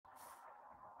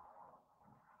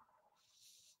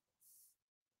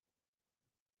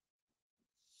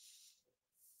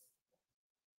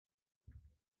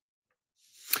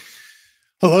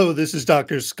Hello, this is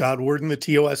Dr. Scott Worden, the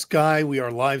TOS guy. We are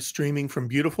live streaming from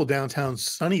beautiful downtown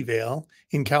Sunnyvale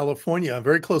in California,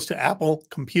 very close to Apple,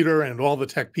 computer, and all the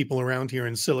tech people around here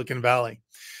in Silicon Valley.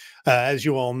 As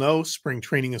you all know, spring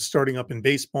training is starting up in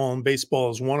baseball, and baseball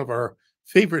is one of our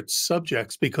favorite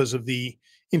subjects because of the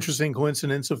interesting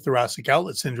coincidence of thoracic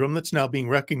outlet syndrome that's now being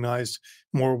recognized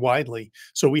more widely.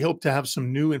 So we hope to have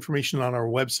some new information on our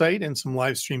website and some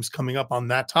live streams coming up on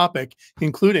that topic,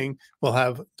 including we'll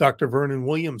have Dr. Vernon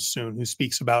Williams soon, who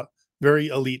speaks about very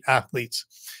elite athletes.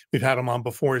 We've had him on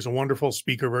before. He's a wonderful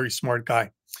speaker, very smart guy.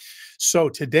 So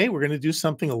today we're going to do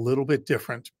something a little bit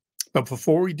different. But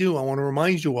before we do, I want to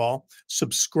remind you all,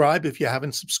 subscribe if you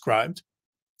haven't subscribed.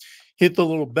 Hit the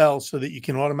little bell so that you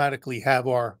can automatically have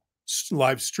our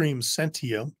live streams sent to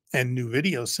you and new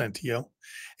videos sent to you.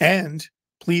 And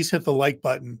please hit the like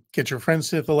button. Get your friends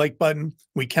to hit the like button.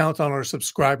 We count on our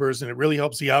subscribers, and it really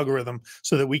helps the algorithm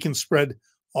so that we can spread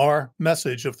our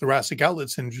message of thoracic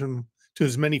outlet syndrome to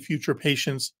as many future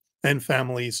patients and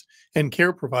families and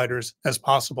care providers as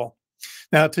possible.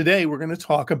 Now, today we're going to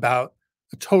talk about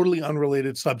a totally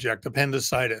unrelated subject,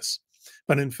 appendicitis.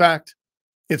 But in fact,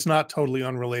 it's not totally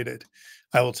unrelated.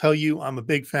 I will tell you, I'm a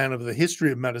big fan of the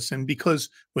history of medicine because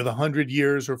with 100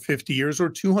 years or 50 years or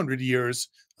 200 years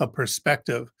of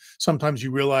perspective, sometimes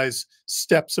you realize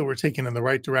steps that were taken in the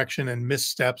right direction and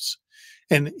missteps.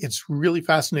 And it's really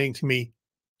fascinating to me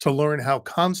to learn how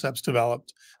concepts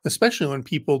developed, especially when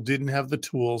people didn't have the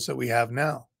tools that we have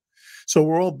now. So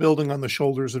we're all building on the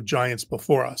shoulders of giants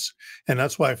before us. And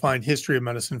that's why I find history of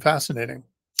medicine fascinating.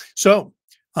 So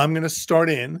I'm going to start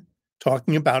in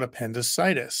talking about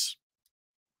appendicitis.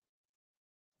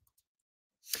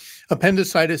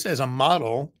 Appendicitis as a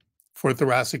model for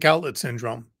thoracic outlet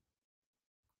syndrome.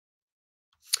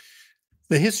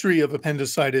 The history of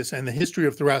appendicitis and the history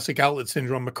of thoracic outlet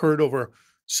syndrome occurred over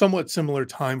somewhat similar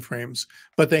timeframes,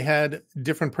 but they had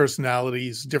different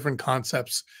personalities, different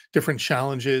concepts, different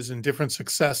challenges, and different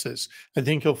successes. I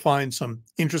think you'll find some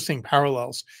interesting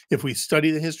parallels. If we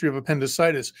study the history of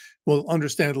appendicitis, we'll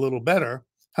understand a little better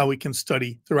how we can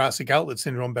study thoracic outlet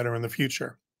syndrome better in the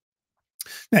future.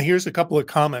 Now, here's a couple of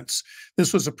comments.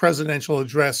 This was a presidential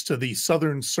address to the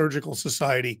Southern Surgical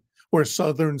Society or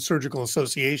Southern Surgical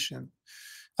Association,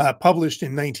 published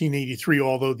in 1983,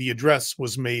 although the address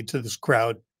was made to this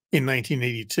crowd in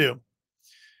 1982.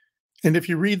 And if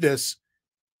you read this,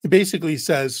 it basically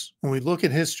says, when we look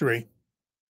at history,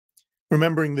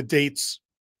 remembering the dates,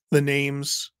 the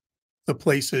names, the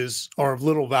places are of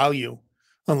little value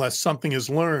unless something is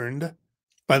learned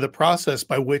by the process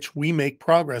by which we make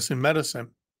progress in medicine.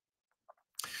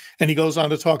 And he goes on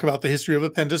to talk about the history of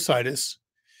appendicitis,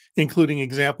 including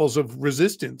examples of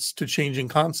resistance to changing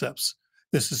concepts.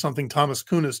 This is something Thomas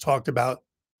Kuhn has talked about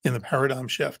in the paradigm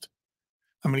shift.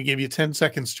 I'm going to give you 10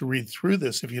 seconds to read through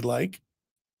this if you'd like.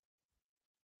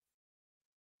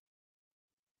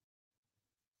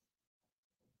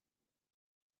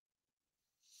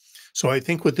 So I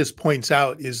think what this points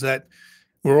out is that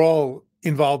we're all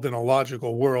involved in a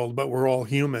logical world, but we're all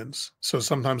humans. So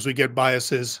sometimes we get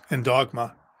biases and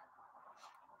dogma.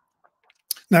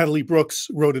 Natalie Brooks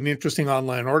wrote an interesting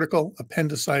online article,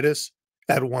 Appendicitis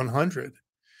at 100.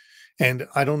 And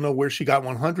I don't know where she got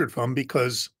 100 from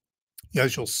because,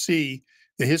 as you'll see,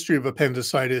 the history of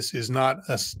appendicitis is not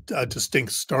a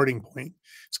distinct starting point.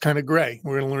 It's kind of gray.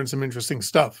 We're going to learn some interesting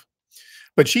stuff.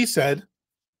 But she said,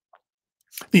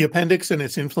 the appendix and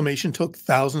its inflammation took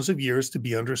thousands of years to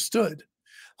be understood.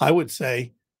 I would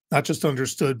say not just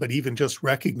understood, but even just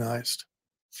recognized.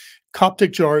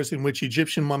 Coptic jars in which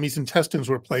Egyptian mummies' intestines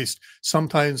were placed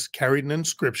sometimes carried an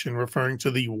inscription referring to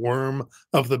the worm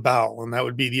of the bowel, and that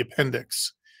would be the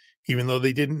appendix. Even though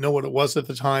they didn't know what it was at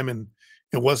the time and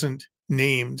it wasn't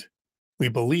named, we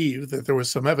believe that there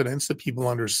was some evidence that people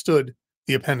understood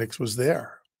the appendix was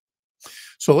there.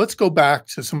 So let's go back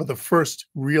to some of the first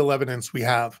real evidence we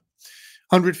have.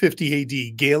 150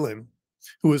 AD, Galen,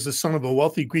 who was the son of a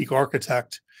wealthy Greek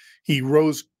architect, he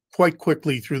rose quite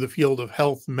quickly through the field of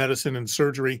health, medicine, and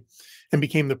surgery, and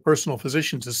became the personal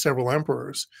physician to several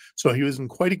emperors. So he was in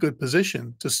quite a good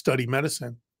position to study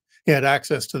medicine. He had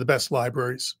access to the best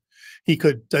libraries. He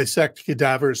could dissect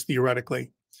cadavers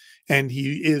theoretically. And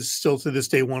he is still to this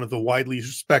day one of the widely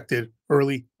respected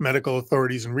early medical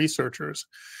authorities and researchers.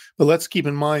 But let's keep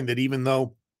in mind that even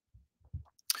though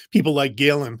people like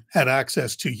Galen had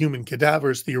access to human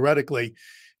cadavers theoretically,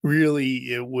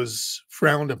 really it was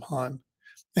frowned upon.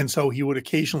 And so he would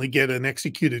occasionally get an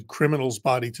executed criminal's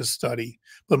body to study,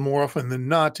 but more often than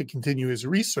not, to continue his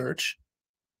research,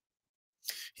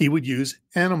 he would use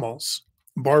animals,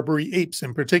 Barbary apes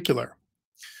in particular.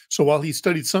 So while he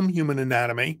studied some human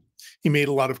anatomy, He made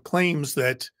a lot of claims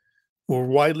that were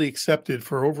widely accepted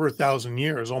for over 1,000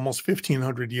 years, almost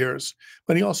 1,500 years.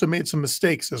 But he also made some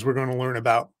mistakes, as we're going to learn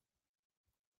about.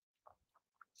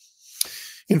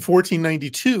 In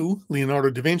 1492, Leonardo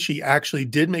da Vinci actually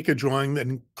did make a drawing that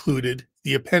included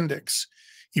the appendix,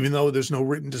 even though there's no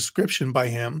written description by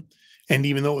him, and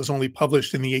even though it was only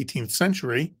published in the 18th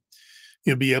century.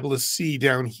 You'll be able to see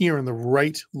down here in the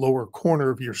right lower corner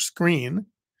of your screen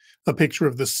a picture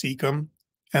of the cecum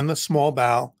and the small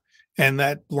bowel and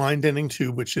that blind ending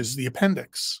tube, which is the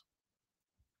appendix.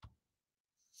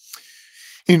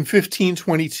 In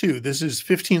 1522, this is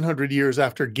 1,500 years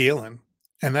after Galen,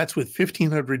 and that's with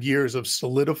 1,500 years of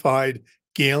solidified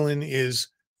Galen is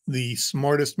the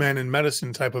smartest man in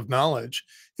medicine type of knowledge.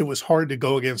 It was hard to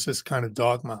go against this kind of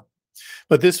dogma.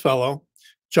 But this fellow,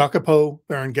 Jacopo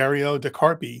Berengario da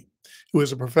Carpi, who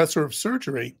was a professor of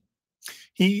surgery,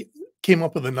 he came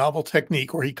up with a novel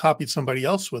technique, or he copied somebody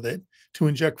else with it, to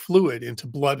inject fluid into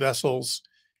blood vessels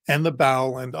and the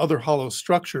bowel and other hollow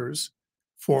structures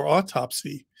for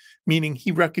autopsy, meaning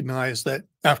he recognized that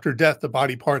after death, the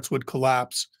body parts would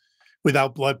collapse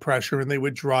without blood pressure and they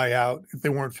would dry out if they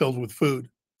weren't filled with food.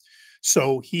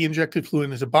 So he injected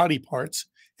fluid into body parts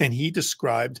and he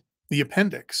described the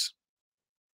appendix.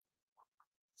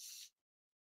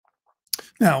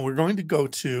 Now we're going to go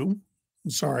to,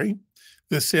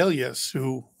 Vesalius,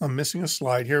 who I'm missing a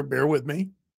slide here, bear with me.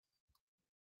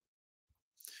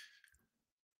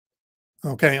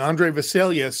 Okay, Andre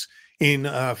Vesalius in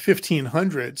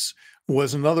 1500s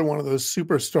was another one of those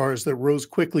superstars that rose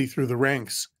quickly through the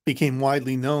ranks, became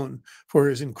widely known for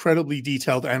his incredibly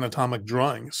detailed anatomic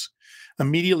drawings.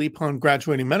 Immediately upon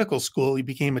graduating medical school, he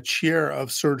became a chair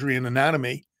of surgery and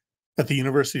anatomy at the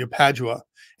University of Padua.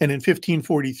 And in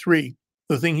 1543,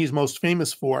 the thing he's most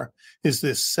famous for is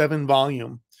this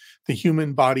 7-volume, The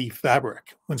Human Body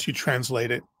Fabric, once you translate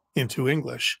it into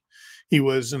English. He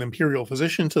was an imperial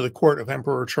physician to the court of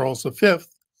Emperor Charles V,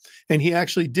 and he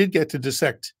actually did get to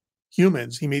dissect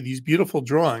humans. He made these beautiful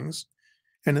drawings.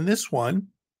 And in this one,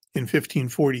 in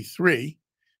 1543,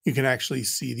 you can actually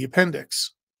see the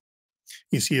appendix.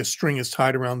 You see a string is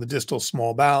tied around the distal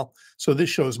small bowel. So this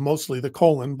shows mostly the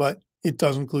colon, but it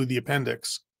does include the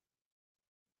appendix.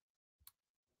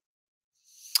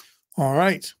 All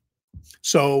right.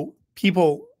 So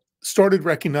people started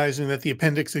recognizing that the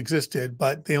appendix existed,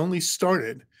 but they only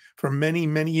started for many,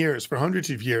 many years, for hundreds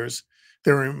of years.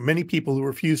 There were many people who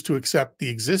refused to accept the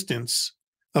existence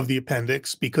of the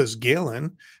appendix because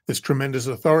Galen, this tremendous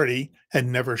authority, had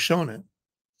never shown it.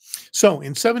 So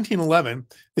in 1711,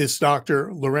 this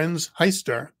Dr. Lorenz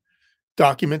Heister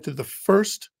documented the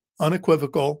first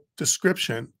unequivocal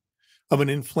description of an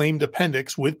inflamed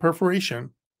appendix with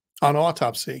perforation on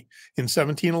autopsy. In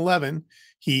 1711,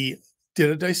 he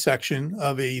did a dissection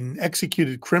of an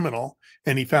executed criminal,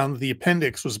 and he found that the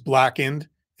appendix was blackened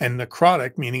and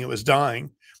necrotic, meaning it was dying,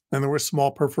 and there were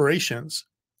small perforations.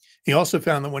 He also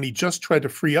found that when he just tried to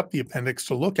free up the appendix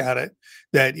to look at it,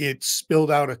 that it spilled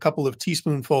out a couple of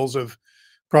teaspoonfuls of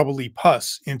probably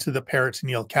pus into the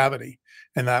peritoneal cavity.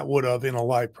 And that would have, in a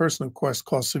live person, of course,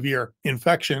 caused severe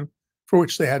infection, for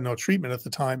which they had no treatment at the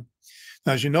time.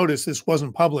 Now, as you notice, this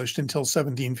wasn't published until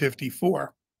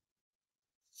 1754.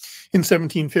 In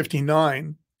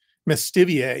 1759,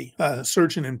 Mestivier, a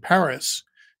surgeon in Paris,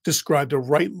 described a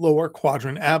right lower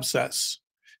quadrant abscess.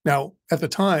 Now, at the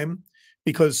time,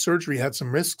 because surgery had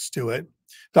some risks to it,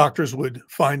 doctors would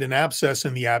find an abscess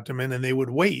in the abdomen and they would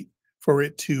wait for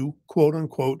it to, quote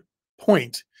unquote,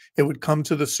 point. It would come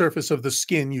to the surface of the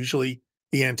skin, usually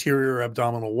the anterior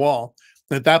abdominal wall.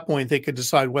 And at that point, they could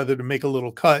decide whether to make a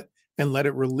little cut and let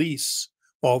it release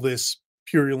all this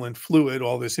purulent fluid,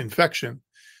 all this infection.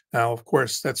 Now, of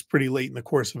course, that's pretty late in the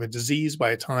course of a disease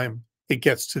by the time it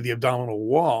gets to the abdominal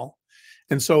wall.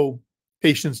 And so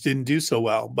patients didn't do so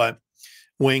well, but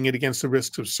weighing it against the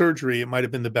risks of surgery, it might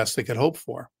have been the best they could hope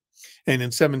for. And in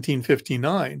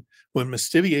 1759, what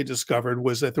Mestivier discovered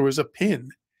was that there was a pin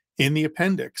in the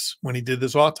appendix when he did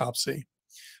this autopsy.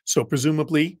 So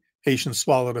presumably, patients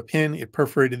swallowed a pin, it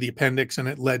perforated the appendix, and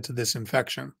it led to this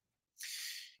infection.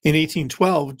 In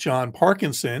 1812, John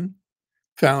Parkinson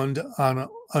found on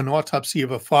an autopsy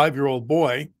of a 5-year-old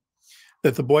boy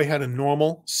that the boy had a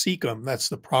normal cecum, that's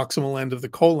the proximal end of the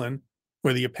colon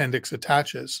where the appendix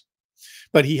attaches.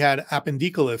 But he had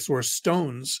appendicitis, or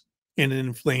stones, in an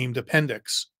inflamed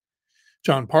appendix.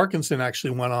 John Parkinson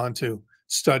actually went on to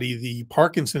study the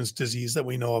Parkinson's disease that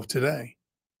we know of today.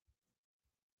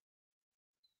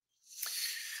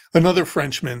 Another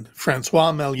Frenchman,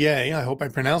 Francois Mellier, I hope I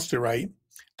pronounced it right,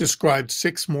 described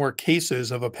 6 more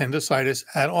cases of appendicitis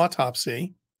at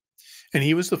autopsy, and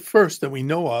he was the first that we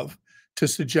know of to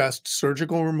suggest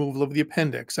surgical removal of the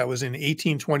appendix. That was in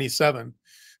 1827.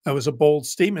 That was a bold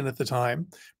statement at the time,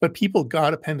 but people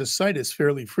got appendicitis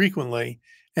fairly frequently,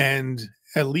 and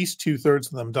at least two-thirds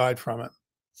of them died from it.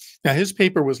 Now, his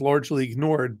paper was largely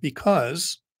ignored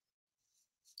because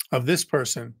of this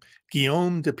person,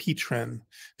 Guillaume de Petrin.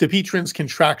 De Petrin's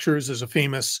contractures is a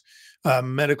famous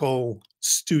medical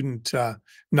student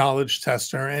knowledge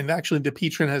tester, and actually de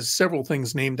Petrin has several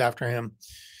things named after him.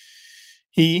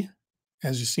 He,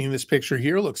 as you see in this picture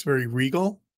here, looks very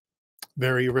regal,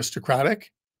 very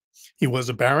aristocratic. He was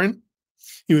a baron.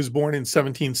 He was born in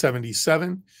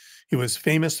 1777. He was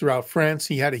famous throughout France.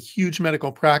 He had a huge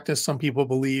medical practice. Some people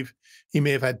believe he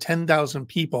may have had 10,000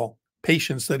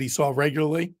 patients that he saw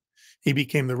regularly. He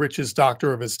became the richest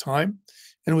doctor of his time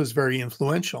and was very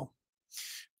influential.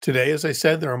 Today, as I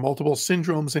said, there are multiple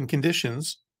syndromes and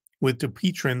conditions with de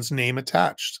Petrin's name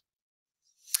attached.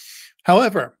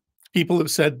 However, people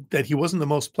have said that he wasn't the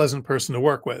most pleasant person to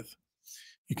work with.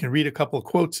 You can read a couple of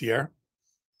quotes here.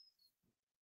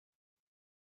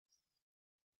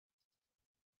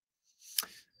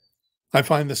 I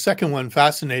find the second one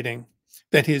fascinating,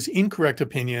 that his incorrect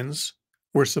opinions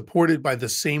were supported by the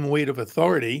same weight of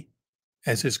authority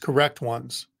as his correct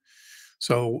ones.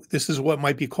 So this is what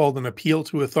might be called an appeal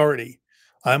to authority.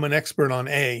 I'm an expert on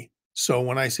A, so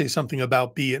when I say something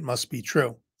about B, it must be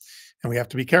true. And we have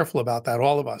to be careful about that,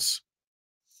 all of us.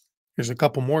 Here's a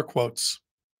couple more quotes.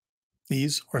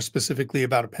 These are specifically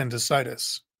about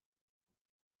appendicitis.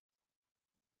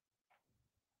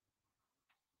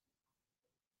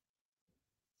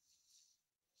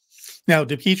 Now,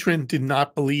 de Petrin did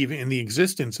not believe in the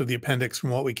existence of the appendix from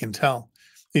what we can tell.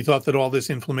 He thought that all this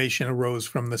inflammation arose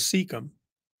from the cecum.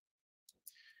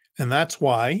 And that's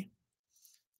why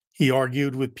he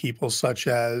argued with people such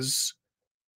as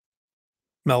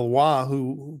Melois,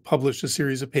 who published a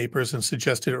series of papers and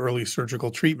suggested early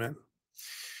surgical treatment.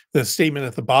 The statement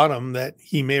at the bottom that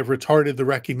he may have retarded the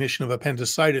recognition of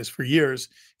appendicitis for years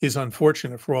is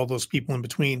unfortunate for all those people in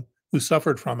between who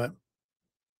suffered from it.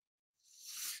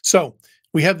 So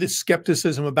we have this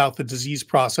skepticism about the disease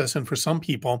process, and for some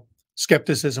people,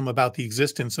 skepticism about the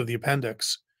existence of the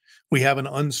appendix. We have an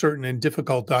uncertain and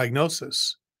difficult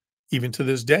diagnosis. Even to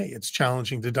this day, it's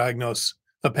challenging to diagnose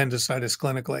appendicitis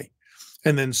clinically.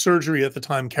 And then surgery at the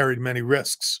time carried many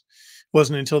risks. It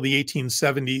wasn't until the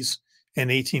 1870s and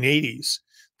 1880s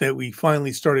that we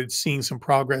finally started seeing some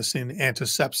progress in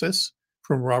antisepsis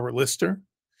from Robert Lister,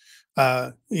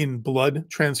 in blood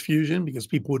transfusion because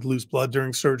people would lose blood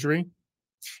during surgery,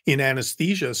 in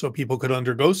anesthesia so people could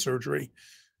undergo surgery.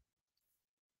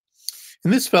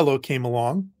 And this fellow came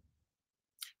along,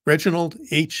 Reginald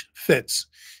H. Fitz.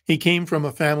 He came from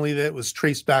a family that was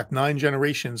traced back 9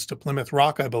 generations to Plymouth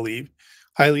Rock, I believe,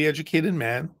 highly educated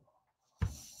man.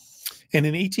 And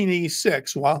in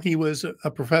 1886, while he was a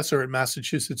professor at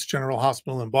Massachusetts General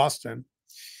Hospital in Boston,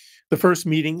 the first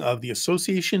meeting of the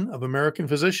Association of American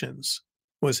Physicians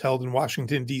was held in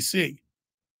Washington, D.C.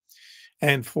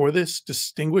 And for this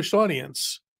distinguished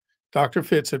audience, Dr.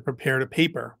 Fitz had prepared a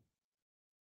paper.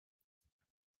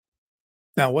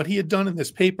 Now, what he had done in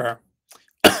this paper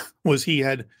was he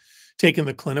had taken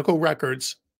the clinical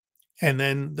records and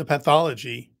then the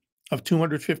pathology of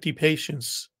 250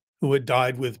 patients who had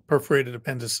died with perforated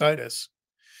appendicitis.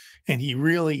 And he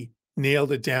really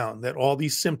nailed it down that all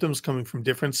these symptoms coming from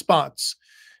different spots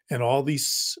and all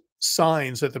these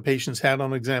signs that the patients had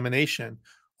on examination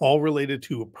all related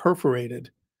to a perforated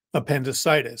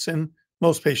appendicitis. And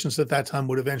most patients at that time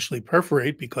would eventually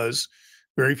perforate because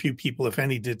very few people, if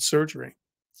any, did surgery.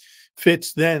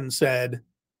 Fitz then said,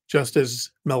 just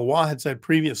as Melois had said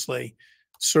previously,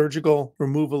 surgical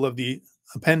removal of the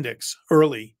appendix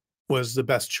early was the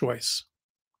best choice.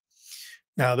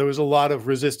 Now, there was a lot of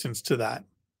resistance to that.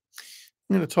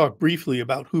 I'm going to talk briefly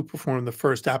about who performed the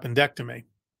first appendectomy. I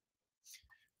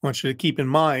want you to keep in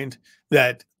mind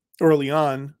that early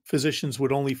on, physicians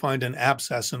would only find an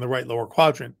abscess in the right lower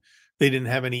quadrant. They didn't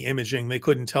have any imaging. They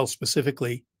couldn't tell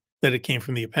specifically that it came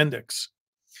from the appendix.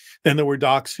 Then there were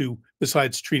docs who,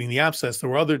 besides treating the abscess, there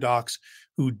were other docs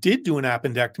who did do an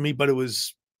appendectomy, but it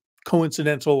was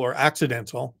coincidental or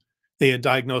accidental. They had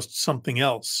diagnosed something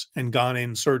else and gone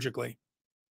in surgically.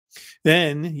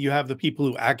 Then you have the people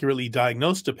who accurately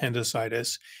diagnosed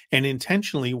appendicitis and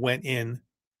intentionally went in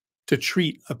to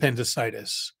treat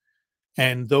appendicitis.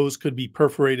 And those could be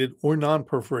perforated or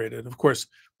non-perforated. Of course,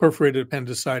 perforated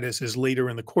appendicitis is later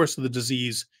in the course of the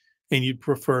disease, and you'd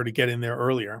prefer to get in there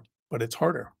earlier, but it's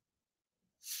harder.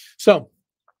 So,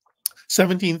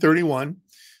 1731,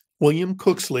 William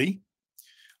Cooksley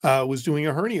was doing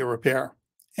a hernia repair.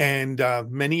 And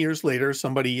many years later,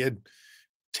 somebody had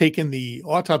taken the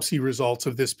autopsy results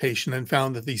of this patient and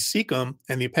found that the cecum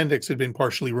and the appendix had been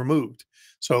partially removed.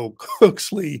 So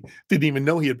Cooksley didn't even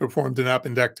know he had performed an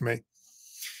appendectomy.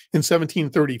 In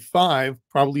 1735,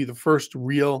 probably the first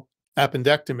real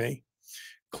appendectomy,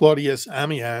 Claudius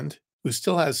Amiand, who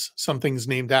still has some things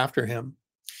named after him,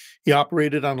 he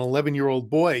operated on an 11-year-old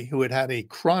boy who had had a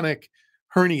chronic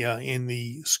hernia in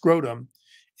the scrotum,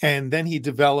 and then he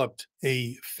developed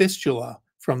a fistula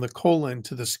from the colon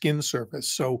to the skin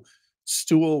surface. So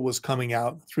stool was coming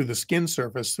out through the skin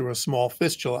surface through a small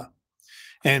fistula.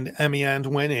 And Amiand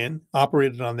went in,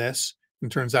 operated on this,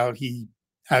 and turns out he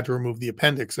had to remove the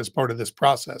appendix as part of this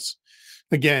process.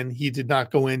 Again, he did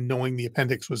not go in knowing the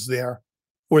appendix was there,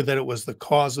 or that it was the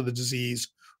cause of the disease,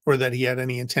 or that he had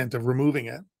any intent of removing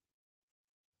it.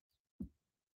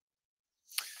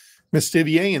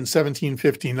 Mestivier in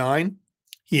 1759,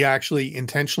 he actually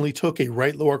intentionally took a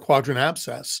right lower quadrant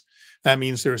abscess. That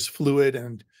means there's fluid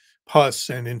and pus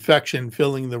and infection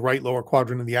filling the right lower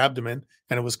quadrant of the abdomen,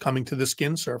 and it was coming to the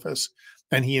skin surface.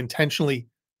 And he intentionally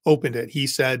opened it. He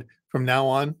said, from now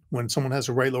on, when someone has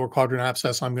a right lower quadrant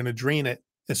abscess, I'm going to drain it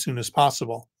as soon as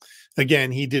possible.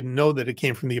 Again, he didn't know that it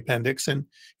came from the appendix, and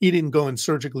he didn't go in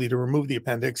surgically to remove the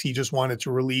appendix. He just wanted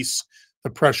to release the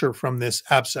pressure from this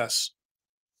abscess.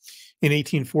 In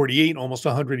 1848, almost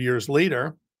 100 years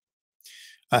later,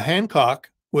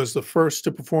 Hancock was the first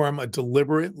to perform a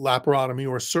deliberate laparotomy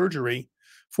or surgery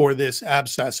for this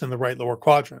abscess in the right lower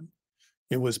quadrant.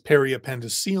 It was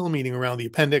periappendiceal, meaning around the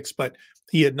appendix, but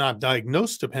he had not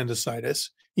diagnosed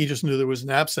appendicitis. He just knew there was an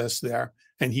abscess there,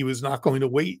 and he was not going to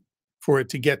wait for it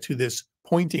to get to this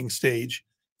pointing stage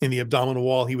in the abdominal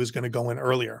wall. He was going to go in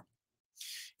earlier.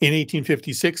 In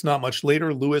 1856, not much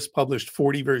later, Lewis published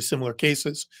 40 very similar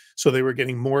cases, so they were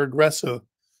getting more aggressive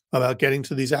about getting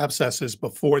to these abscesses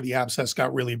before the abscess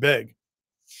got really big.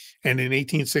 And in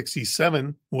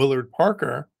 1867, Willard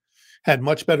Parker had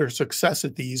much better success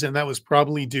at these, and that was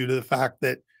probably due to the fact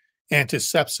that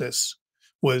antisepsis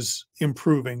was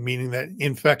improving, meaning that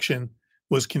infection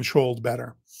was controlled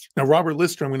better. Now, Robert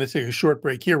Lister, I'm going to take a short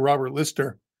break here. Robert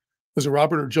Lister, was it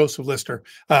Robert or Joseph Lister,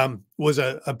 was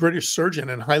a British surgeon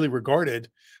and highly regarded,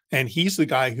 and he's the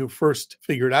guy who first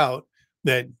figured out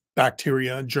that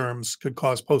bacteria and germs could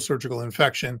cause post-surgical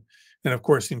infection and, of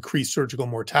course, increase surgical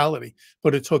mortality.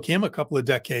 But it took him a couple of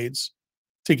decades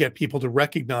to get people to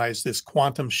recognize this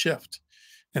quantum shift.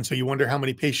 And so you wonder how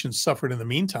many patients suffered in the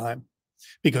meantime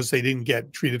because they didn't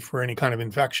get treated for any kind of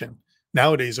infection.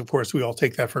 Nowadays, of course, we all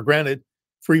take that for granted.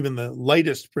 For even the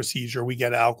lightest procedure, we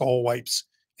get alcohol wipes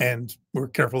and we're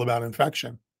careful about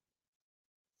infection.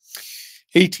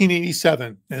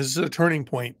 1887, this is a turning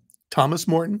point. Thomas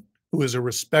Morton, who was a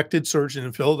respected surgeon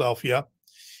in Philadelphia,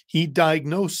 he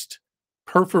diagnosed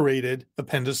perforated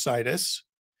appendicitis,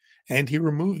 and he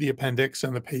removed the appendix,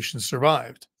 and the patient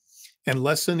survived. And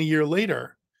less than a year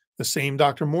later, the same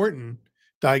Dr. Morton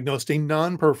diagnosed a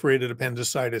non-perforated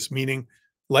appendicitis, meaning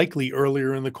likely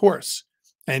earlier in the course,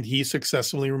 and he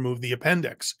successfully removed the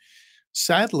appendix.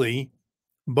 Sadly,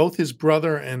 both his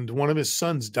brother and one of his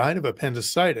sons died of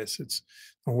appendicitis.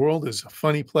 The world is a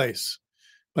funny place.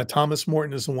 But Thomas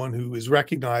Morton is the one who is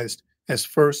recognized as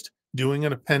first doing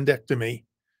an appendectomy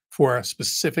for a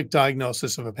specific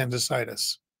diagnosis of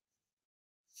appendicitis.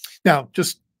 Now,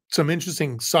 just some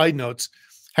interesting side notes.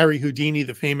 Harry Houdini,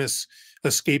 the famous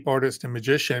escape artist and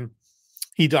magician,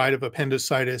 he died of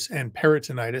appendicitis and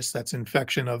peritonitis, that's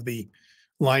infection of the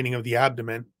lining of the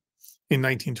abdomen, in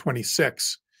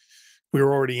 1926. We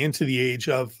were already into the age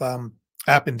of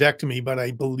appendectomy, but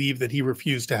I believe that he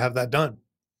refused to have that done.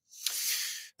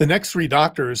 The next three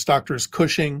doctors, Doctors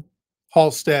Cushing,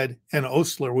 Halsted, and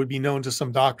Osler, would be known to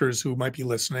some doctors who might be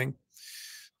listening.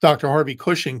 Dr. Harvey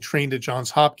Cushing trained at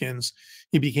Johns Hopkins.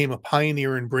 He became a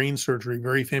pioneer in brain surgery,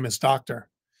 very famous doctor.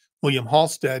 William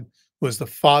Halsted was the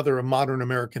father of modern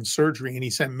American surgery, and he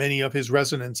sent many of his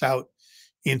residents out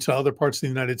into other parts of the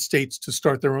United States to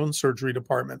start their own surgery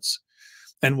departments.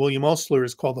 And William Osler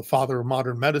is called the father of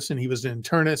modern medicine. He was an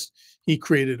internist. He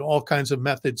created all kinds of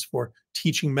methods for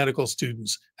teaching medical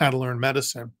students how to learn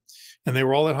medicine. And they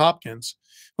were all at Hopkins.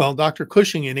 Well, Dr.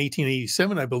 Cushing in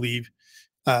 1887, I believe,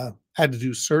 had to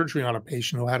do surgery on a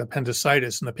patient who had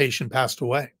appendicitis, and the patient passed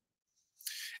away.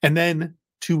 And then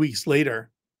 2 weeks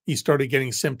later, he started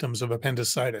getting symptoms of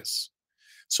appendicitis.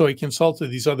 So he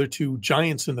consulted these other two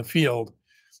giants in the field.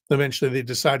 Eventually, they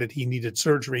decided he needed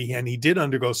surgery, and he did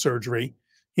undergo surgery.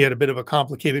 He had a bit of a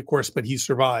complicated course, but he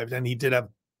survived, and he did have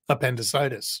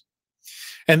appendicitis.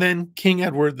 And then King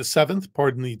Edward VII,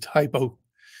 pardon the typo,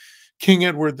 King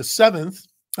Edward VII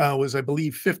was, I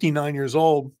believe, 59 years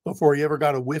old before he ever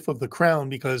got a whiff of the crown,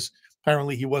 because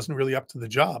Apparently, he wasn't really up to the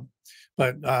job.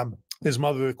 But his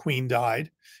mother, the queen,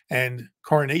 died, and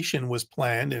coronation was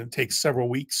planned, and it takes several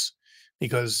weeks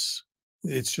because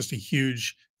it's just a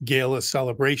huge gala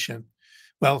celebration.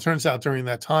 Well, it turns out during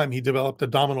that time, he developed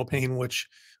abdominal pain, which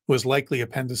was likely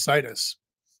appendicitis.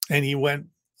 And he went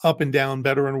up and down,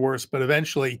 better and worse. But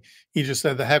eventually, he just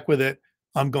said, the heck with it.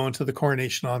 I'm going to the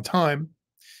coronation on time.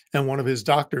 And one of his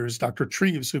doctors, Dr.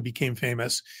 Treves, who became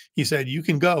famous, he said, you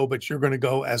can go, but you're going to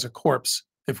go as a corpse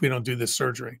if we don't do this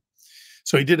surgery.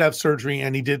 So he did have surgery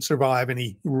and he did survive, and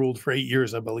he ruled for 8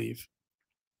 years, I believe.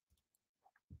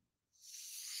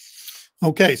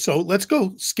 Okay, so let's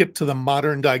go skip to the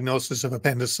modern diagnosis of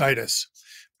appendicitis.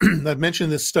 I've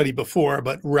mentioned this study before,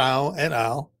 but Rao et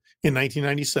al. In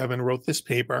 1997 wrote this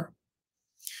paper.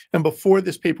 And before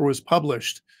this paper was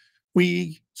published,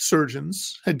 we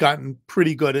surgeons had gotten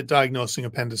pretty good at diagnosing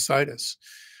appendicitis,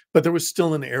 but there was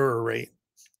still an error rate.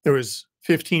 There was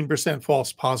 15%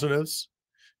 false positives,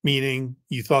 meaning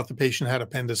you thought the patient had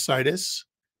appendicitis,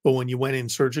 but when you went in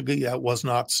surgically, that was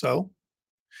not so.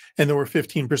 And there were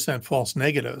 15% false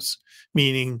negatives,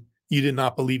 meaning you did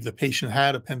not believe the patient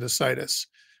had appendicitis,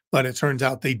 but it turns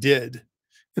out they did.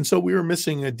 And so we were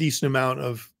missing a decent amount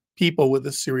of people with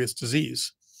a serious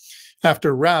disease.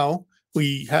 After Rao,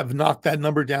 we have knocked that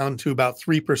number down to about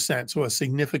 3%, so a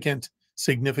significant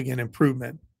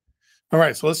improvement. All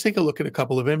right, so let's take a look at a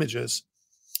couple of images.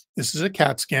 This is a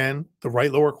CAT scan, the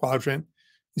right lower quadrant.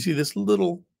 You see this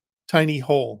little tiny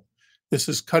hole. This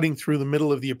is cutting through the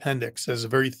middle of the appendix. There's a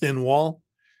very thin wall.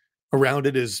 Around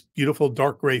it is beautiful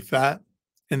dark gray fat,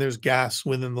 and there's gas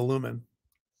within the lumen.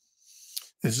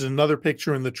 This is another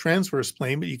picture in the transverse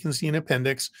plane, but you can see an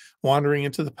appendix wandering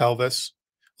into the pelvis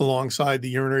alongside the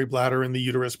urinary bladder and the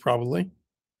uterus probably.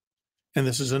 And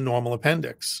this is a normal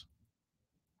appendix.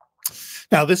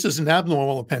 Now, this is an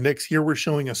abnormal appendix. Here we're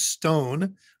showing a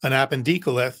stone, an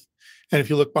appendicolith. And if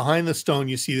you look behind the stone,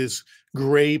 you see this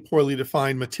gray, poorly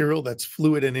defined material that's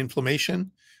fluid and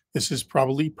inflammation. This is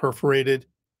probably perforated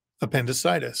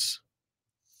appendicitis.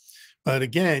 But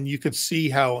again, you could see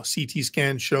how a CT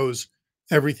scan shows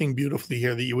everything beautifully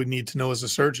here that you would need to know as a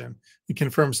surgeon. It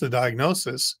confirms the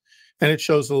diagnosis, and it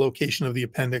shows the location of the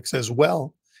appendix as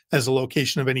well as the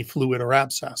location of any fluid or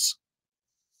abscess.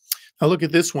 Now look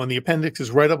at this one. The appendix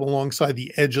is right up alongside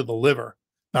the edge of the liver,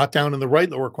 not down in the right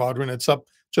lower quadrant. It's up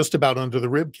just about under the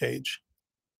rib cage.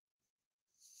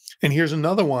 And here's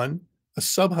another one, a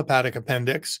subhepatic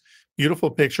appendix,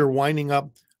 beautiful picture winding up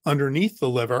underneath the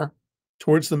liver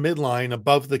towards the midline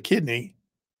above the kidney.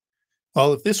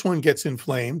 Well, if this one gets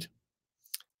inflamed,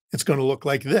 it's going to look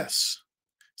like this.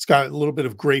 It's got a little bit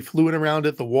of gray fluid around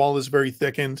it. The wall is very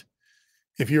thickened.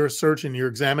 If you're a surgeon, you're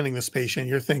examining this patient,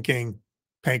 you're thinking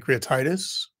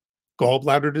pancreatitis,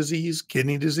 gallbladder disease,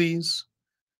 kidney disease,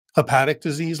 hepatic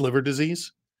disease, liver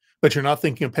disease, but you're not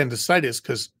thinking appendicitis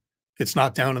because it's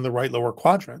not down in the right lower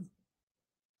quadrant.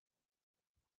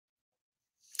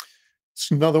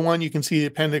 It's another one. You can see the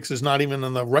appendix is not even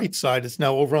on the right side. It's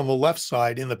now over on the left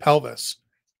side in the pelvis.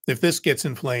 If this gets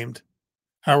inflamed,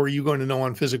 how are you going to know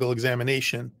on physical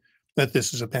examination that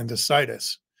this is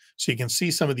appendicitis? So you can see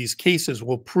some of these cases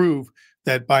will prove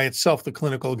that by itself, the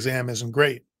clinical exam isn't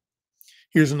great.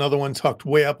 Here's another one tucked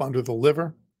way up under the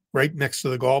liver, right next to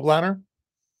the gallbladder.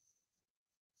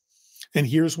 And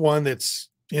here's one that's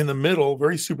in the middle,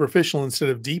 very superficial instead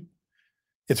of deep.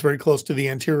 It's very close to the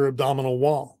anterior abdominal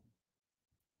wall.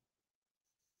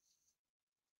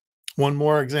 One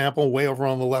more example way over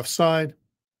on the left side.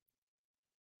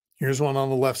 Here's one on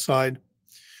the left side.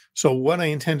 So what I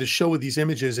intend to show with these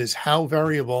images is how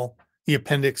variable the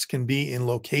appendix can be in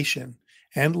location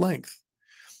and length,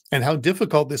 and how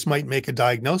difficult this might make a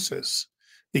diagnosis,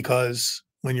 because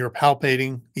when you're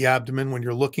palpating the abdomen, when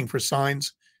you're looking for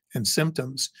signs and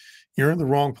symptoms, you're in the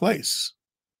wrong place.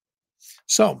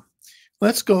 So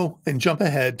let's go and jump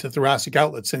ahead to thoracic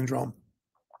outlet syndrome.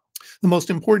 The most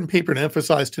important paper to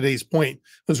emphasize today's point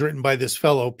was written by this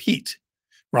fellow, Pete,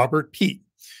 Robert Pete.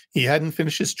 He hadn't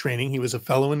finished his training. He was a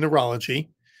fellow in neurology.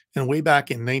 And way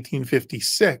back in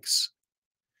 1956,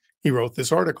 he wrote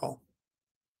this article.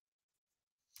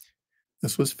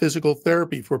 This was physical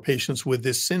therapy for patients with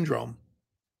this syndrome.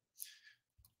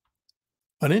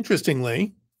 But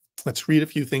interestingly, let's read a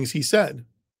few things he said.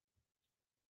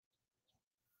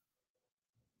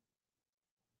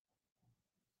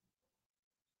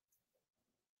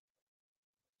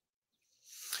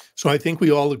 So I think we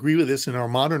all agree with this in our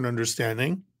modern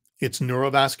understanding. It's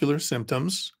neurovascular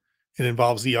symptoms. It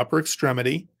involves the upper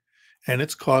extremity, and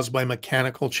it's caused by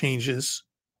mechanical changes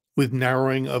with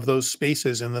narrowing of those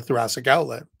spaces in the thoracic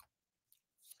outlet.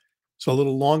 So a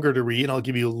little longer to read. I'll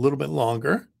give you a little bit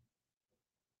longer.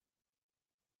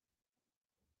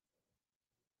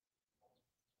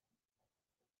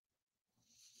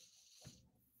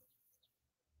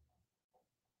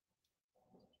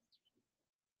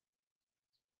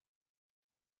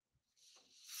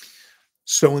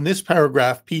 So in this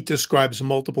paragraph, Pete describes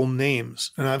multiple names,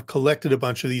 and I've collected a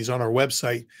bunch of these on our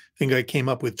website. I think I came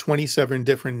up with 27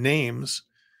 different names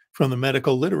from the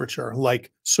medical literature,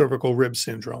 like cervical rib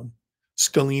syndrome,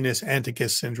 scalenus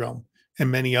anticus syndrome,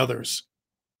 and many others.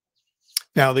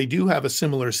 Now, they do have a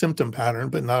similar symptom pattern,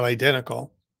 but not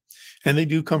identical, and they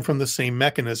do come from the same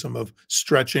mechanism of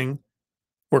stretching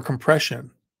or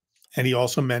compression. And he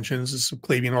also mentions the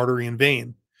subclavian artery and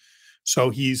vein.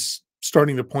 So he's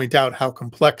starting to point out how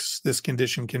complex this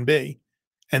condition can be.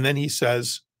 And then he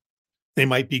says they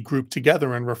might be grouped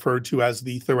together and referred to as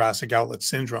the thoracic outlet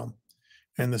syndrome.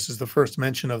 And this is the first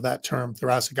mention of that term,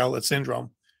 thoracic outlet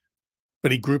syndrome.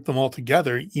 But he grouped them all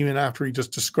together even after he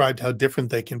just described how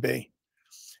different they can be.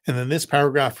 And then this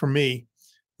paragraph for me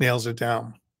nails it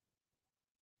down.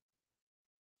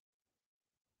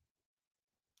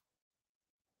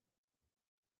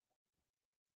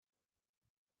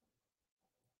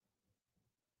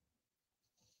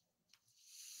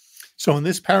 So in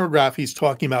this paragraph, he's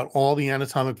talking about all the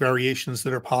anatomic variations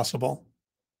that are possible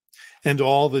and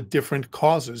all the different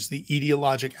causes. The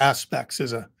etiologic aspects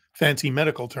is a fancy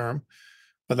medical term,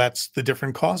 but that's the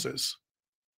different causes.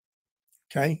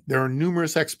 Okay. There are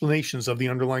numerous explanations of the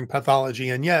underlying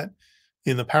pathology. And yet,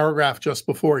 in the paragraph just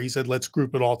before, he said, let's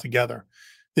group it all together.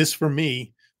 This, for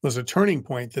me, was a turning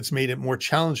point that's made it more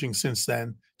challenging since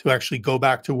then to actually go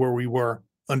back to where we were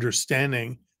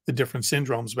understanding the different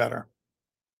syndromes better.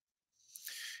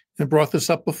 I brought this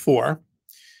up before.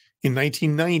 In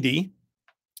 1990,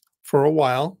 for a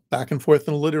while, back and forth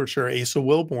in the literature, Asa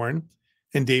Wilborn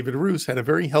and David Roos had a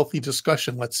very healthy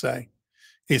discussion, let's say.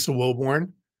 Asa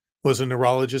Wilborn was a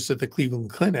neurologist at the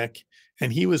Cleveland Clinic,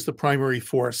 and he was the primary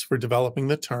force for developing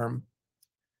the term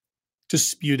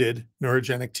disputed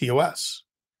neurogenic TOS.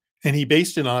 And he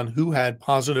based it on who had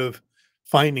positive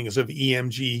findings of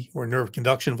EMG or nerve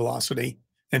conduction velocity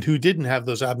and who didn't have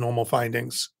those abnormal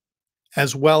findings,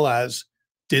 as well as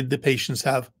did the patients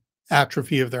have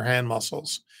atrophy of their hand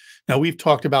muscles. Now, we've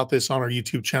talked about this on our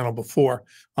YouTube channel before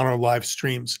on our live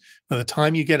streams. By the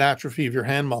time you get atrophy of your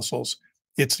hand muscles,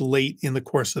 it's late in the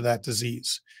course of that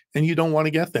disease, and you don't want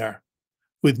to get there.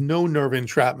 With no nerve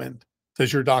entrapment,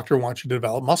 does your doctor want you to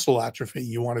develop muscle atrophy?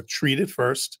 You want to treat it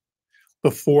first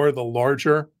before the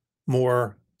larger,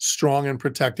 more strong and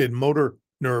protected motor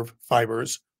nerve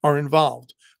fibers are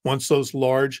involved. Once those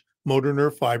large motor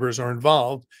nerve fibers are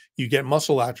involved, you get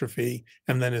muscle atrophy,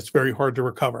 and then it's very hard to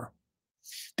recover.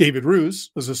 David Roos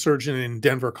was a surgeon in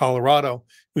Denver, Colorado,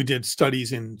 who did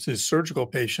studies in his surgical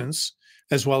patients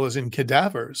as well as in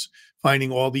cadavers,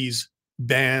 finding all these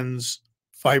bands,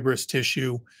 fibrous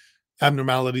tissue,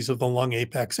 abnormalities of the lung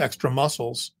apex, extra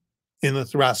muscles in the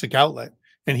thoracic outlet.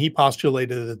 And he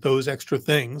postulated that those extra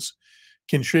things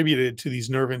contributed to these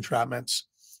nerve entrapments.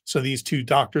 So these two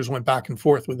doctors went back and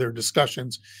forth with their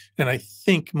discussions. And I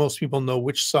think most people know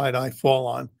which side I fall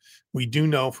on. We do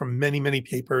know from many, many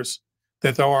papers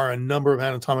that there are a number of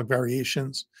anatomic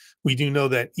variations. We do know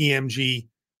that EMG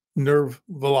nerve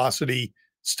velocity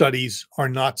studies are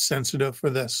not sensitive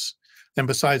for this. And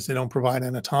besides, they don't provide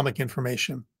anatomic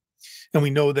information. And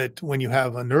we know that when you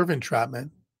have a nerve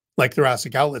entrapment, like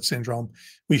thoracic outlet syndrome,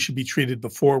 we should be treated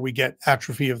before we get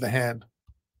atrophy of the hand.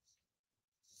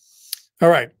 All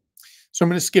right. So I'm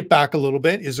going to skip back a little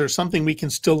bit. Is there something we can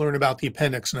still learn about the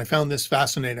appendix? And I found this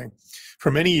fascinating.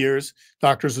 For many years,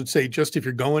 doctors would say, just if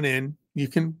you're going in, you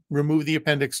can remove the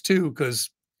appendix too, because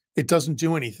it doesn't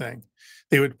do anything.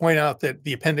 They would point out that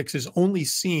the appendix is only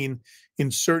seen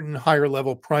in certain higher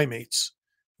level primates,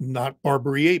 not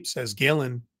Barbary apes, as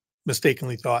Galen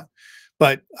mistakenly thought.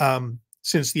 But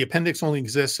since the appendix only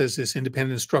exists as this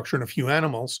independent structure in a few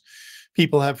animals,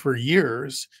 people have for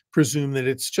years presumed that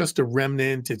it's just a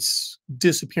remnant, it's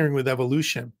disappearing with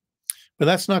evolution. But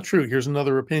that's not true. Here's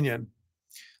another opinion.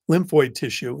 Lymphoid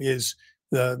tissue is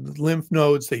the lymph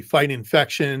nodes, they fight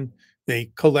infection,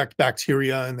 they collect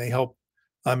bacteria, and they help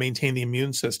maintain the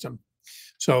immune system.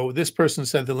 So this person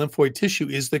said the lymphoid tissue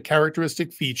is the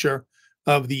characteristic feature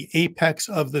of the apex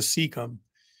of the cecum.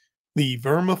 The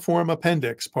vermiform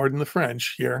appendix, pardon the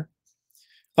French here,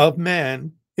 of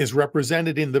man is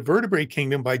represented in the vertebrate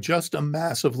kingdom by just a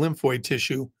mass of lymphoid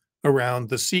tissue around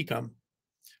the cecum,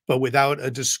 but without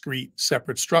a discrete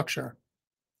separate structure.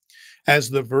 As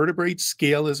the vertebrate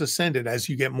scale is ascended, as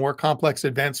you get more complex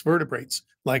advanced vertebrates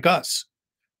like us,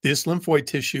 this lymphoid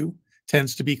tissue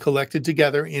tends to be collected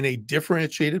together in a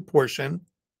differentiated portion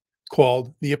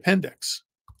called the appendix.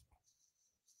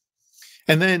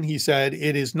 And then he said,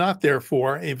 it is not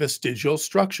therefore a vestigial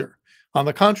structure. On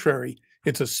the contrary,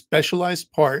 it's a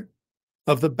specialized part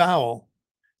of the bowel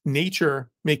nature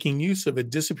making use of a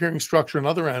disappearing structure in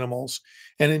other animals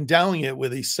and endowing it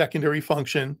with a secondary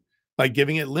function by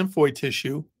giving it lymphoid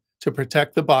tissue to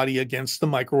protect the body against the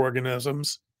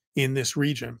microorganisms in this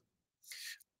region.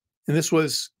 And this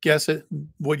was, guess it,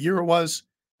 what year it was?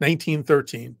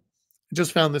 1913. I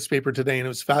just found this paper today, and it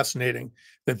was fascinating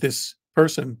that this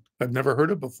person I've never heard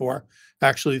of before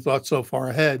actually thought so far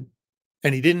ahead.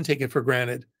 And he didn't take it for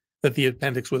granted that the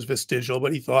appendix was vestigial,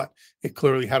 but he thought it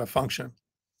clearly had a function.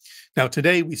 Now,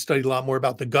 today we studied a lot more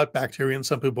about the gut bacteria, and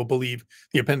some people believe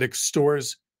the appendix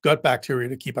stores gut bacteria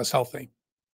to keep us healthy.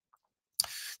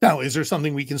 Now, is there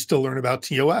something we can still learn about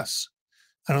TOS?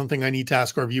 I don't think I need to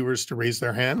ask our viewers to raise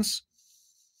their hands.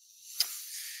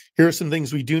 Here are some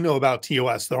things we do know about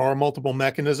TOS. There are multiple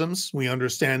mechanisms. We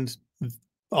understand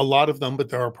a lot of them, but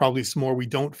there are probably some more we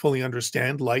don't fully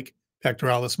understand, like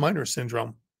pectoralis minor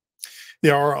syndrome.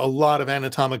 There are a lot of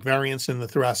anatomic variants in the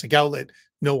thoracic outlet.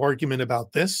 No argument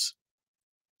about this.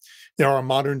 There are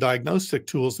modern diagnostic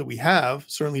tools that we have,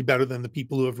 certainly better than the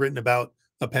people who have written about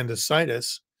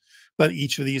appendicitis, but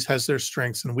each of these has their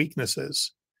strengths and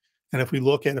weaknesses. And if we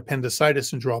look at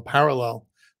appendicitis and draw a parallel,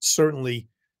 certainly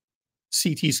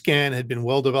CT scan had been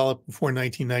well developed before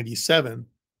 1997,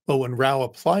 but when Rao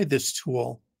applied this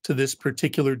tool to this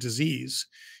particular disease,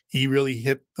 he really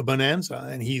hit the bonanza,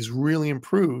 and he's really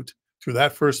improved through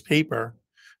that first paper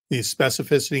the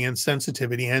specificity and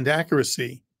sensitivity and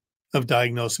accuracy of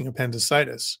diagnosing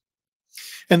appendicitis.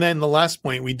 And then the last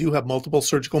point, we do have multiple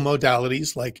surgical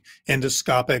modalities like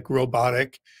endoscopic,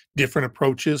 robotic, different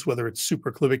approaches, whether it's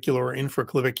supraclavicular or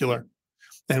infraclavicular,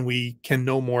 and we can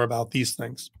know more about these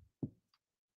things.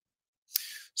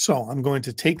 So I'm going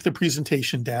to take the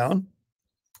presentation down,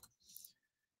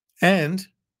 and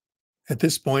at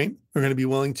this point, we're going to be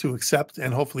willing to accept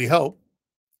and hopefully help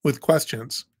with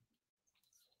questions.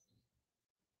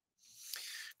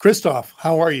 Christoph,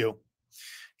 how are you?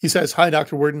 He says, "Hi,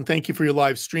 Dr. Werden. Thank you for your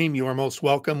live stream. You are most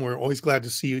welcome. We're always glad to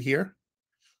see you here.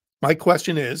 My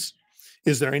question is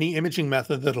there any imaging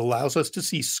method that allows us to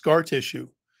see scar tissue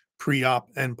pre-op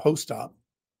and post-op?"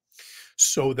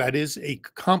 So that is a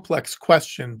complex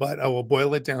question, but I will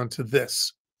boil it down to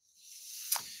this.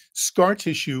 Scar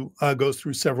tissue goes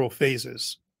through several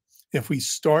phases. If we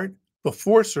start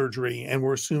before surgery and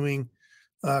we're assuming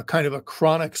kind of a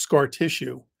chronic scar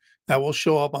tissue, that will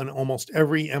show up on almost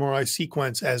every MRI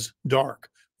sequence as dark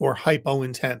or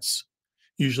hypo-intense,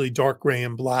 usually dark gray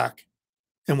and black.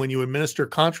 And when you administer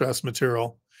contrast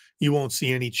material, you won't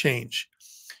see any change.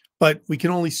 But we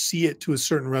can only see it to a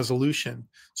certain resolution.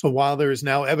 So while there is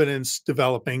now evidence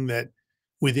developing that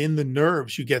within the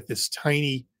nerves, you get this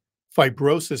tiny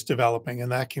fibrosis developing,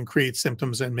 and that can create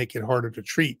symptoms and make it harder to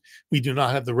treat, we do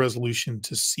not have the resolution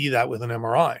to see that with an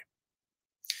MRI.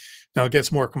 Now it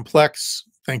gets more complex.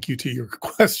 Thank you to your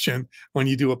question. When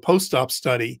you do a post-op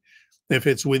study, if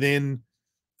it's within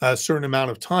a certain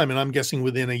amount of time, and I'm guessing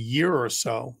within a year or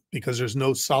so, because there's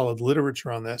no solid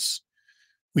literature on this,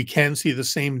 we can see the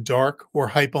same dark or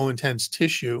hypo-intense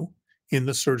tissue in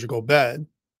the surgical bed.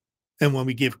 And when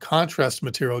we give contrast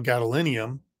material,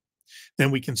 gadolinium,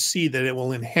 then we can see that it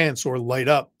will enhance or light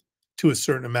up to a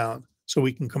certain amount. So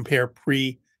we can compare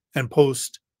pre and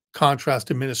post contrast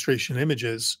administration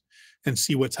images and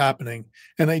see what's happening.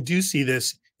 And I do see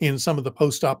this in some of the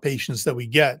post-op patients that we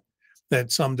get,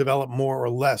 that some develop more or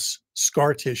less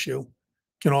scar tissue,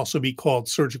 can also be called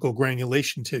surgical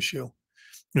granulation tissue.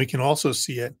 We can also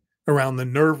see it around the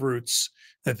nerve roots,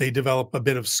 that they develop a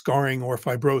bit of scarring or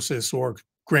fibrosis or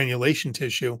granulation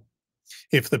tissue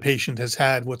if the patient has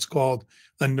had what's called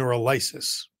a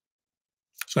neurolysis.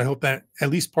 So I hope that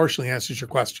at least partially answers your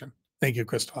question. Thank you,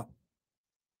 Christoph.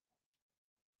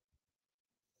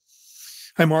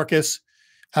 Hi, Marcus.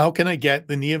 How can I get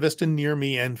the Neovista near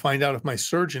me and find out if my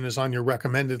surgeon is on your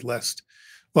recommended list?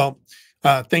 Well,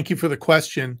 thank you for the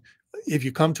question. If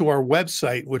you come to our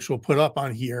website, which we'll put up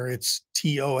on here, it's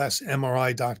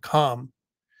tosmri.com,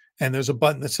 and there's a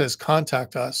button that says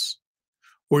contact us,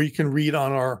 or you can read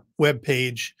on our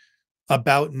webpage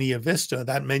about Neovista.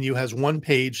 That menu has one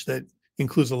page that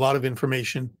includes a lot of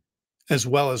information, as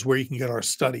well as where you can get our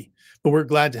study. But we're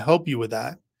glad to help you with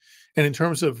that. And in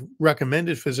terms of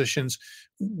recommended physicians,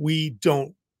 we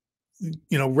don't,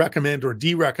 recommend or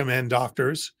de-recommend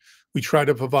doctors. We try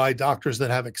to provide doctors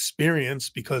that have experience,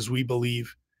 because we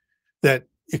believe that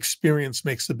experience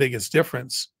makes the biggest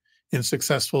difference in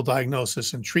successful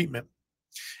diagnosis and treatment.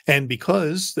 And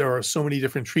because there are so many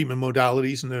different treatment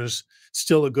modalities and there's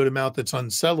still a good amount that's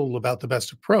unsettled about the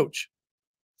best approach,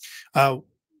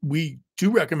 we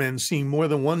do recommend seeing more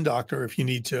than one doctor if you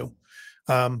need to.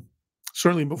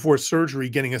 Certainly before surgery,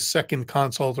 getting a second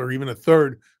consult or even a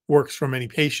third works for many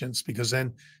patients because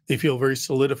then they feel very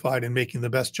solidified in making the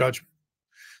best judgment.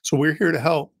 So we're here to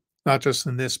help, not just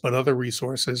in this, but other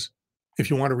resources. If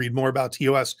you want to read more about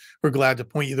TOS, we're glad to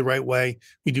point you the right way.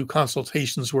 We do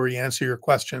consultations where we answer your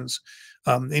questions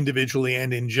individually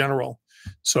and in general.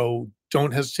 So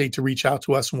don't hesitate to reach out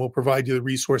to us and we'll provide you the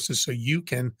resources so you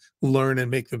can learn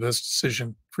and make the best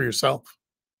decision for yourself.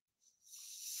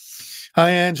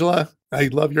 Hi, Angela. I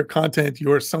love your content.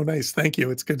 You are so nice. Thank you.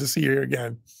 It's good to see you here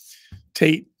again.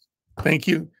 Tate, thank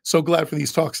you. So glad for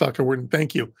these talks, Dr. Worden.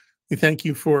 Thank you. We thank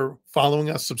you for following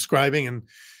us, subscribing, and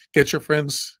get your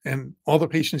friends and all the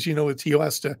patients you know with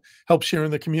TOS to help share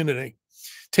in the community.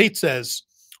 Tate says,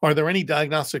 are there any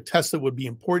diagnostic tests that would be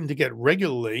important to get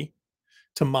regularly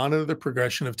to monitor the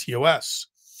progression of TOS?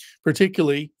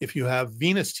 Particularly if you have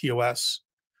venous TOS,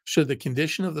 should the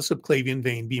condition of the subclavian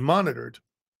vein be monitored?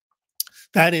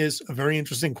 That is a very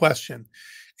interesting question.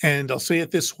 And I'll say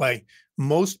it this way.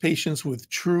 Most patients with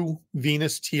true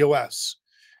venous TOS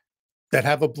that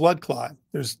have a blood clot,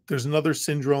 there's another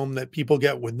syndrome that people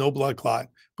get with no blood clot,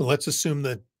 but let's assume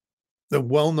that the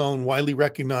well-known, widely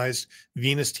recognized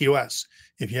venous TOS.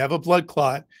 If you have a blood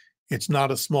clot, it's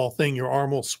not a small thing. Your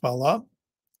arm will swell up.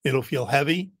 It'll feel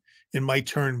heavy. It might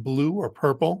turn blue or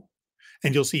purple,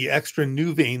 and you'll see extra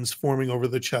new veins forming over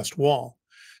the chest wall.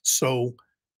 So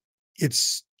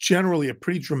it's generally a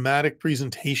pretty dramatic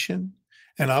presentation.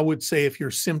 And I would say if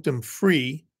you're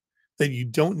symptom-free, that you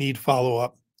don't need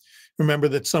follow-up. Remember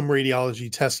that some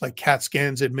radiology tests like CAT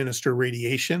scans administer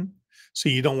radiation, so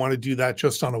you don't want to do that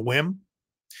just on a whim.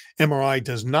 MRI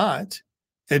does not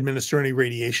administer any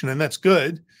radiation, and that's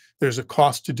good. There's a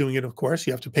cost to doing it, of course.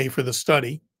 You have to pay for the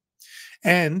study.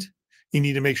 And you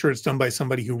need to make sure it's done by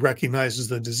somebody who recognizes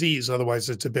the disease, otherwise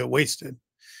it's a bit wasted.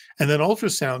 And then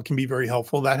ultrasound can be very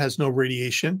helpful. That has no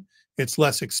radiation. It's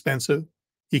less expensive.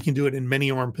 You can do it in many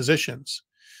arm positions.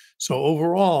 So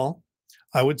overall,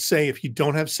 I would say if you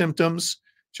don't have symptoms,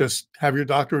 just have your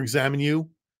doctor examine you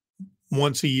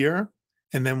once a year.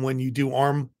 And then when you do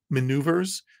arm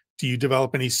maneuvers, do you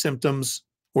develop any symptoms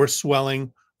or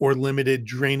swelling or limited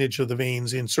drainage of the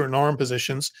veins in certain arm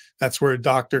positions? That's where a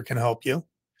doctor can help you.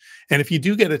 And if you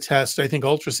do get a test, I think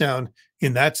ultrasound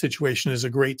in that situation is a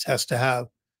great test to have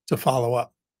to follow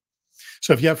up.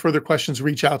 So if you have further questions,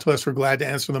 reach out to us. We're glad to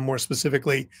answer them more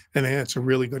specifically. And that's a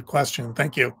really good question.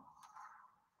 Thank you.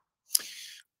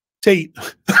 Tate,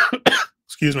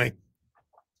 excuse me.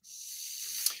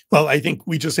 Well, I think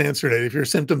we just answered it. If your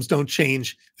symptoms don't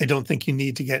change, I don't think you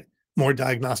need to get more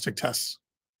diagnostic tests.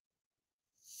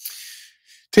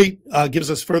 Tate gives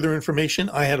us further information.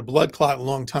 I had a blood clot a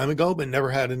long time ago, but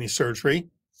never had any surgery.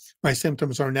 My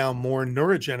symptoms are now more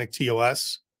neurogenic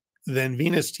TOS than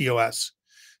venous TOS.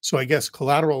 So I guess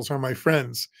collaterals are my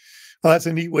friends. Well, that's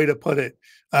a neat way to put it.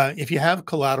 If you have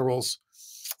collaterals,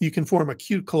 you can form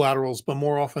acute collaterals, but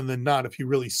more often than not, if you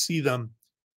really see them,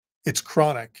 it's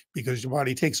chronic because your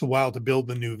body takes a while to build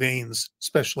the new veins,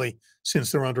 especially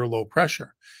since they're under low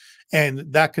pressure. And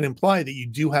that can imply that you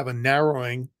do have a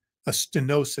narrowing, a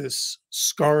stenosis,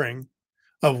 scarring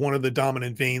of one of the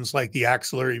dominant veins, like the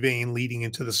axillary vein leading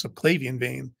into the subclavian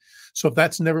vein. So if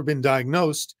that's never been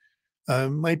diagnosed,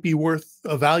 might be worth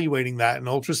evaluating that. And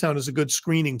ultrasound is a good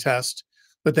screening test.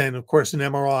 But then, of course, an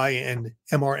MRI and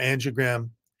MR angiogram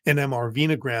and MR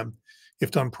venogram, if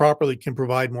done properly, can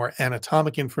provide more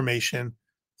anatomic information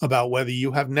about whether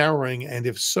you have narrowing, and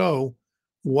if so,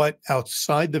 what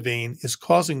outside the vein is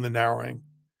causing the narrowing.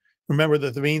 Remember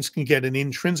that the veins can get an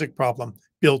intrinsic problem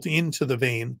built into the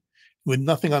vein with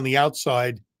nothing on the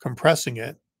outside compressing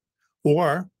it,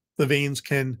 or the veins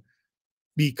can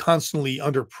be constantly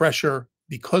under pressure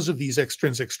because of these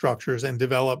extrinsic structures and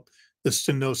develop the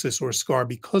stenosis or scar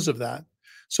because of that.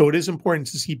 So it is important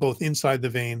to see both inside the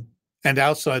vein and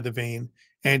outside the vein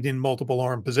and in multiple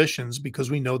arm positions because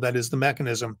we know that is the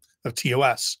mechanism of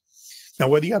TOS. Now,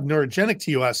 whether you have neurogenic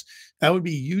TOS, that would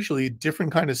be usually a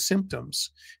different kind of symptoms.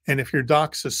 And if your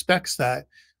doc suspects that,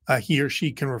 he or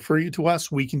she can refer you to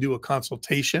us. We can do a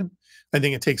consultation. I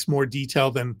think it takes more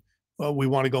detail than we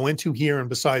want to go into here. And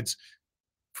besides,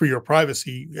 for your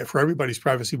privacy, for everybody's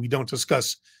privacy, we don't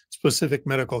discuss specific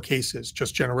medical cases,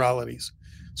 just generalities.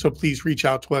 So please reach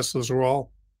out to us. Those are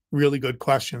all really good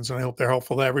questions, and I hope they're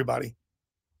helpful to everybody.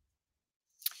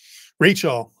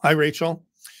 Rachel, hi, Rachel.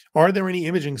 Are there any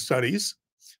imaging studies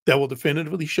that will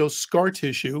definitively show scar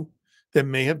tissue that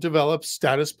may have developed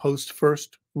status post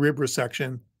first rib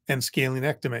resection and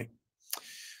scalenectomy?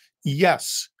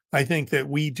 Yes, I think that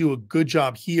we do a good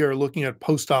job here looking at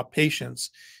post-op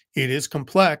patients. It is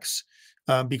complex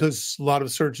because a lot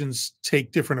of surgeons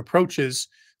take different approaches,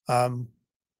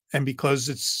 and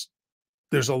because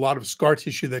there's a lot of scar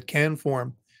tissue that can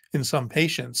form in some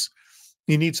patients.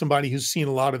 You need somebody who's seen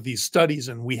a lot of these studies,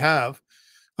 and we have,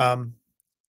 um,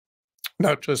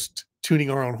 not just tuning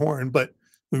our own horn, but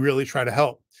we really try to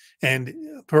help. And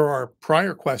per our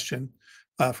prior question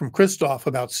from Christoph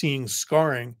about seeing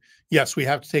scarring, yes, we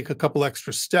have to take a couple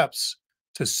extra steps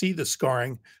to see the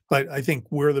scarring, but I think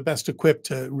we're the best equipped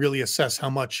to really assess how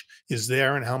much is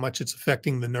there and how much it's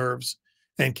affecting the nerves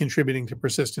and contributing to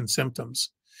persistent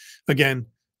symptoms. Again,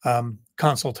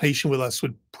 consultation with us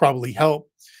would probably help,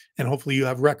 and hopefully you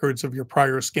have records of your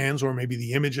prior scans or maybe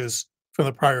the images from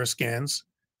the prior scans,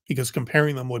 because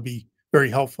comparing them would be very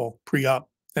helpful pre-op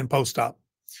and post-op.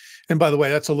 And by the way,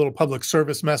 that's a little public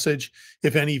service message.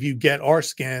 If any of you get our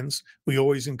scans, we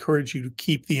always encourage you to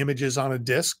keep the images on a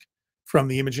disc from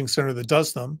the imaging center that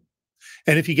does them.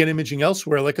 And if you get imaging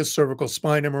elsewhere, like a cervical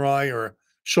spine MRI or a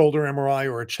shoulder MRI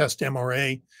or a chest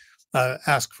MRA,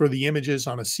 ask for the images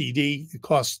on a CD. It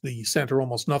costs the center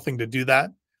almost nothing to do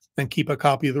that. And keep a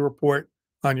copy of the report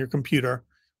on your computer,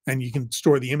 and you can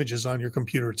store the images on your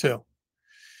computer too.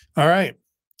 All right.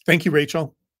 Thank you,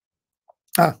 Rachel.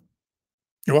 You're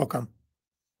welcome.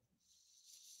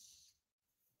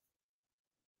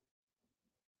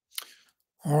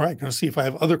 All right, going to see if I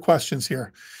have other questions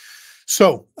here.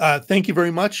 So thank you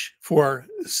very much for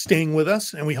staying with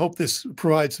us, and we hope this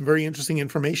provides some very interesting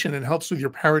information and helps with your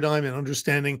paradigm and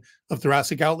understanding of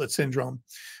thoracic outlet syndrome.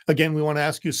 Again, we want to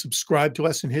ask you to subscribe to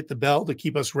us and hit the bell to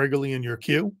keep us regularly in your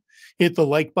queue. Hit the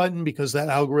like button, because that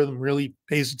algorithm really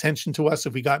pays attention to us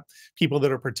if we got people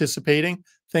that are participating.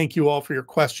 Thank you all for your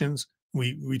questions.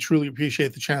 We truly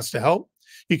appreciate the chance to help.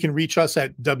 You can reach us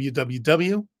at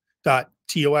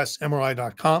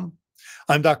www.tosmri.com.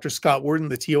 I'm Dr. Scott Worden,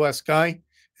 the TOS guy,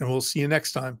 and we'll see you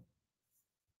next time.